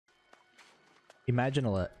Imagine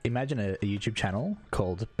a YouTube channel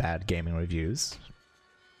called Bad Gaming Reviews,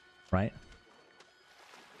 right?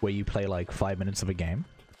 Where you play like 5 minutes of a game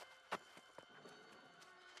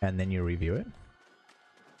and then you review it.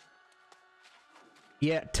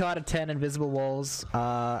 Yeah, 2 out of 10 invisible walls.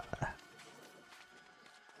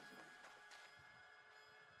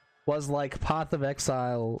 Was like Path of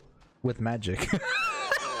Exile with magic.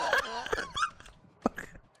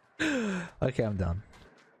 Okay, I'm done.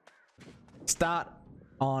 Start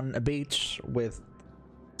on a beach with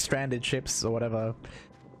stranded ships or whatever.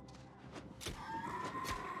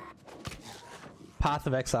 Path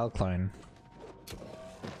of Exile clone.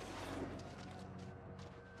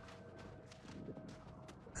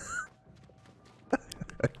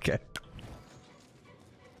 Okay.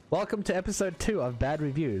 Welcome to episode 2 of Bad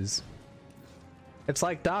Reviews. It's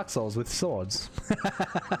like Dark Souls with swords.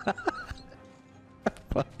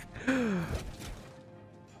 Fuck.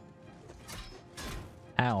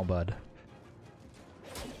 Ow, bud.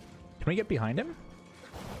 Can we get behind him?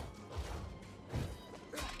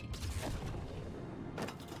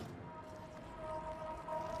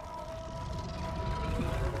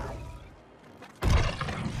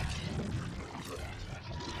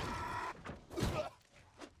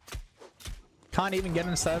 Can't even get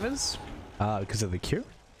in servers because of the queue.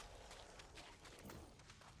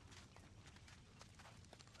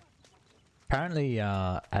 Apparently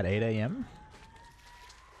at 8 AM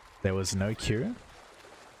there was no queue.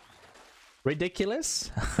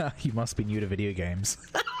 Ridiculous. You must be new to video games.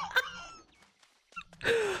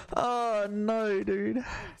 Oh no, dude.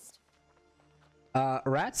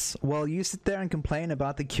 Rats, while you sit there and complain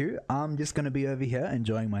about the queue, I'm just gonna be over here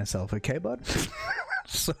enjoying myself, okay, bud?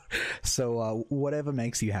 So whatever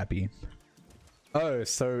makes you happy. Oh,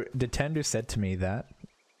 so Nintendo said to me that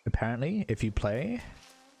apparently if you play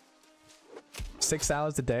 6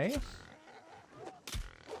 hours a day,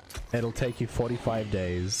 it'll take you 45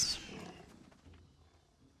 days.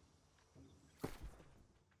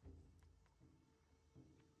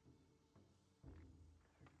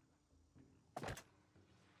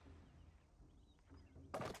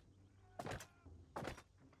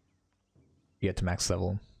 You get to max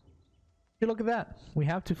level. Hey, look at that. We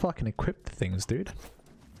have to fucking equip the things, dude.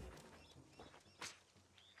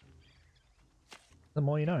 The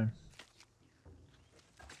more you know.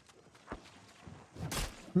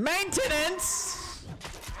 Maintenance!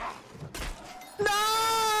 No!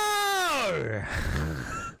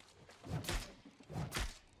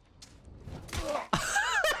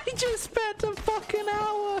 I just spent a fucking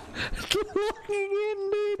hour logging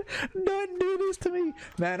in, dude. Don't do this to me.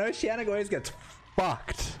 Man, Oceanic always gets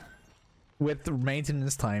fucked with the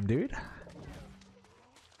maintenance time, dude.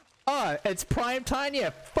 Oh, it's prime time? Yeah,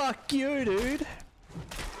 fuck you, dude.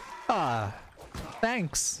 Ah,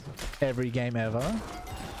 thanks. Every game ever.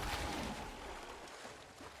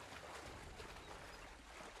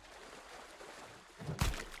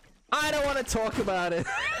 I don't want to talk about it.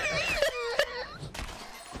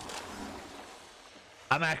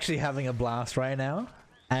 I'm actually having a blast right now,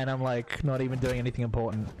 and I'm like not even doing anything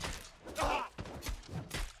important.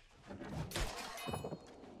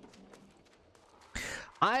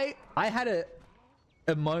 I had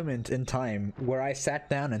a moment in time where I sat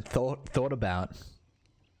down and thought about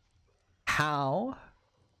how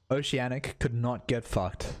Oceanic could not get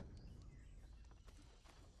fucked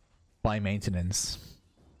by maintenance.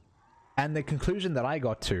 And the conclusion that I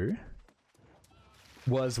got to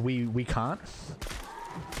was we can't.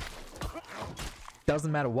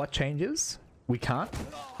 Doesn't matter what changes, we can't,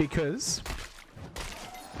 because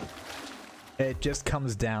it just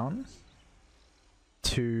comes down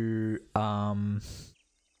to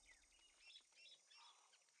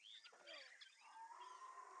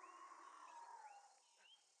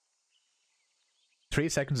 3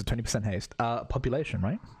 seconds of 20% haste. Population,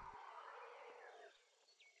 right?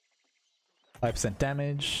 5%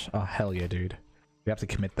 damage. Oh hell yeah, dude. We have to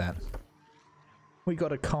commit that. We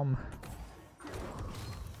gotta come.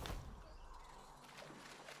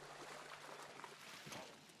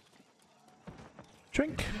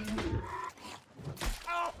 Drink.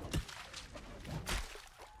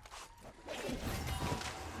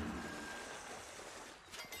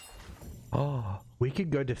 Oh, we could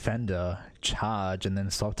go defender, charge, and then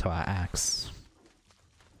swap to our axe.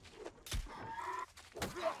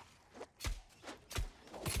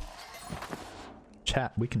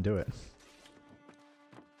 Chat, we can do it.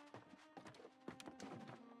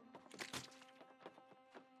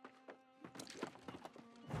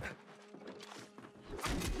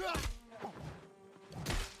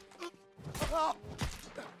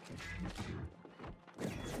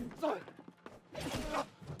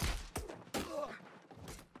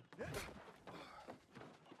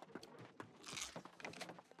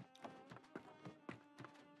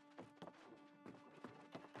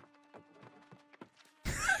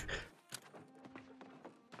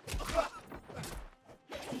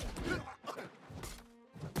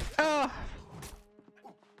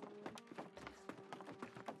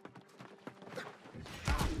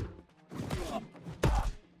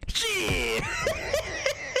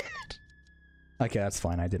 Okay, that's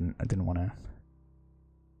fine. I didn't want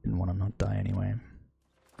to not die anyway.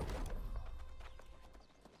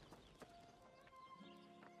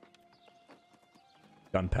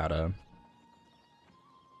 Gunpowder.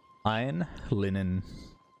 Iron, linen,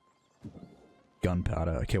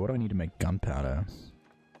 gunpowder. Okay, what do I need to make gunpowder?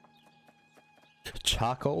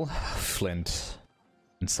 Charcoal, flint,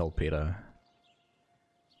 and saltpeter.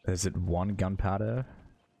 Is it 1 gunpowder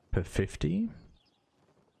per 50?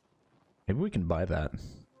 Maybe we can buy that.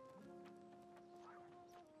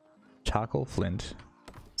 Charcoal, flint,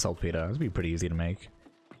 saltpeter. This would be pretty easy to make.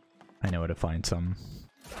 I know where to find some.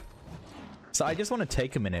 So I just want to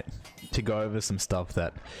take a minute to go over some stuff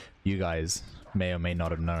that you guys may or may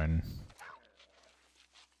not have known.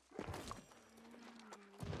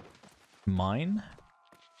 Mine?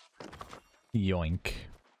 Yoink.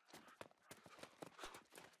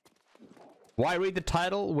 Why read the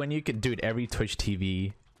title when you could, dude, every Twitch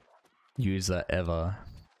TV user ever.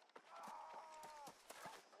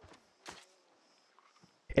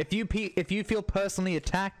 If you feel personally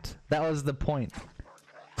attacked, that was the point.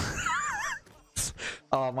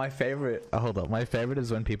 Oh, my favorite. Oh, hold up. My favorite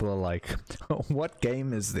is when people are like, "What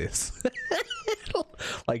game is this?"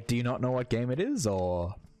 Like, do you not know what game it is,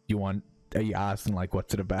 or are you asking like,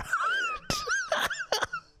 "What's it about?"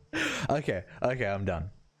 Okay, I'm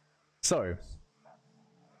done. So,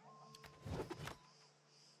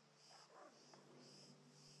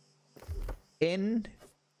 in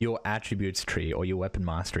your attributes tree or your weapon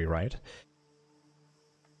mastery, right?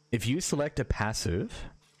 If you select a passive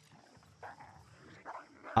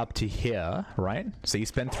up to here, right? So you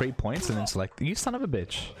spend 3 points and then select. You son of a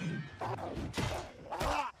bitch.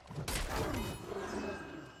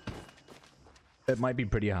 It might be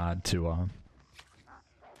pretty hard to. Oh,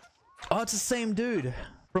 it's the same dude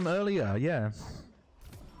from earlier. Yeah,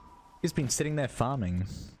 he's been sitting there farming.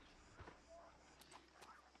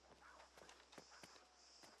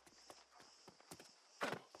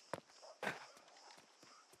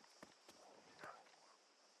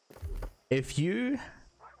 If you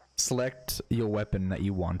select your weapon that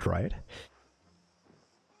you want, right?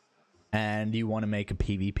 And you want to make a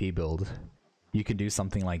PvP build, you can do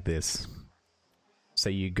something like this. So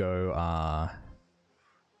you go,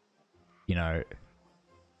 you know,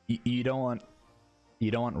 you don't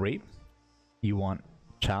want reap, you want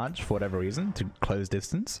charge for whatever reason to close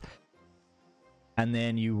distance, and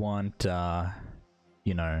then you want,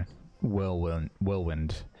 you know,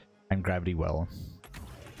 whirlwind and gravity well.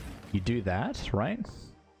 You do that, right?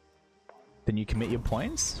 Then you commit your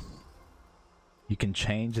points. You can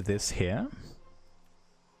change this here.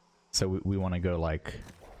 So we want to go like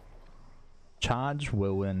charge,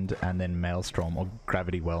 whirlwind, and then maelstrom or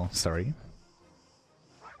gravity well, sorry.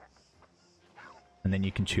 And then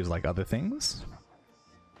you can choose like other things.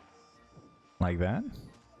 Like that.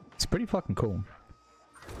 It's pretty fucking cool.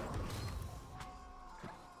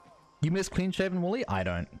 You miss clean shaven Wooly? I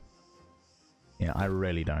don't. Yeah, I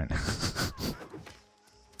really don't.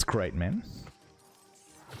 It's great, man.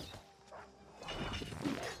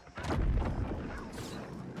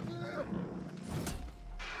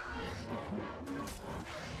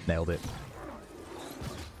 Nailed it.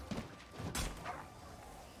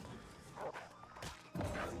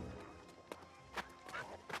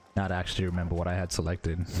 Now to actually remember what I had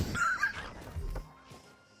selected.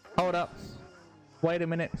 Hold up. Wait a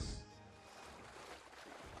minute.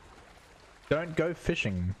 Don't go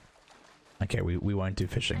fishing. Okay, we won't do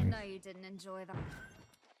fishing. I know you didn't enjoy that.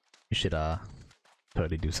 You should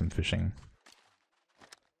totally do some fishing.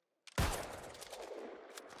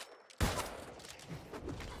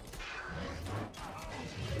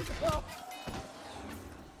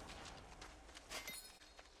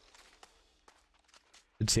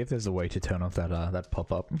 Let's see if there's a way to turn off that that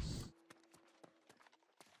pop-up.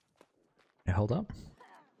 Yeah, hold up.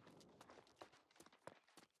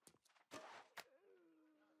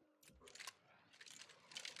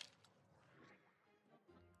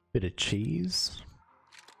 Bit of cheese.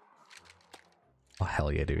 Oh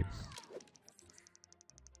hell yeah, dude.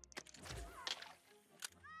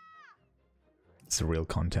 It's real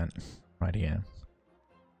content right here.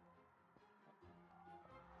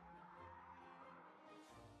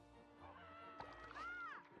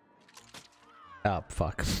 Oh,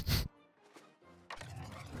 fuck.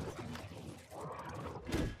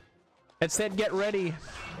 It said get ready.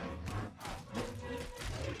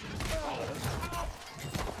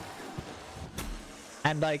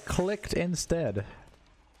 And I clicked instead. I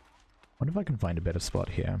wonder if I can find a better spot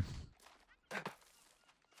here.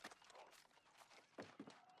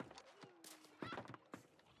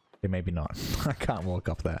 Okay, maybe not. I can't walk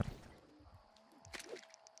up that.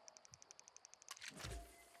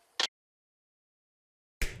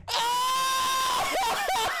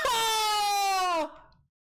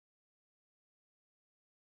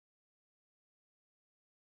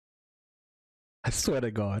 I swear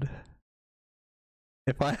to God.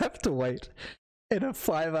 If I have to wait in a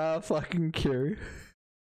 5-hour fucking queue.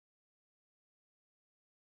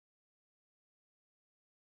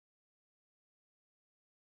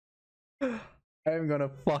 I'm gonna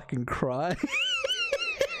fucking cry.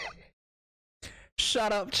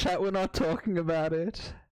 Shut up, chat, we're not talking about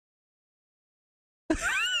it.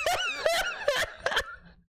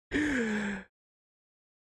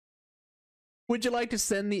 Would you like to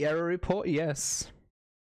send the error report? Yes.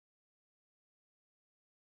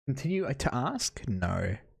 Continue to ask?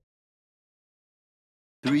 No.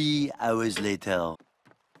 3 hours later.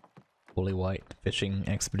 Fully white fishing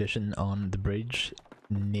expedition on the bridge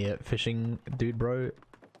near fishing dude bro.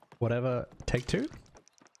 Whatever. Take 2.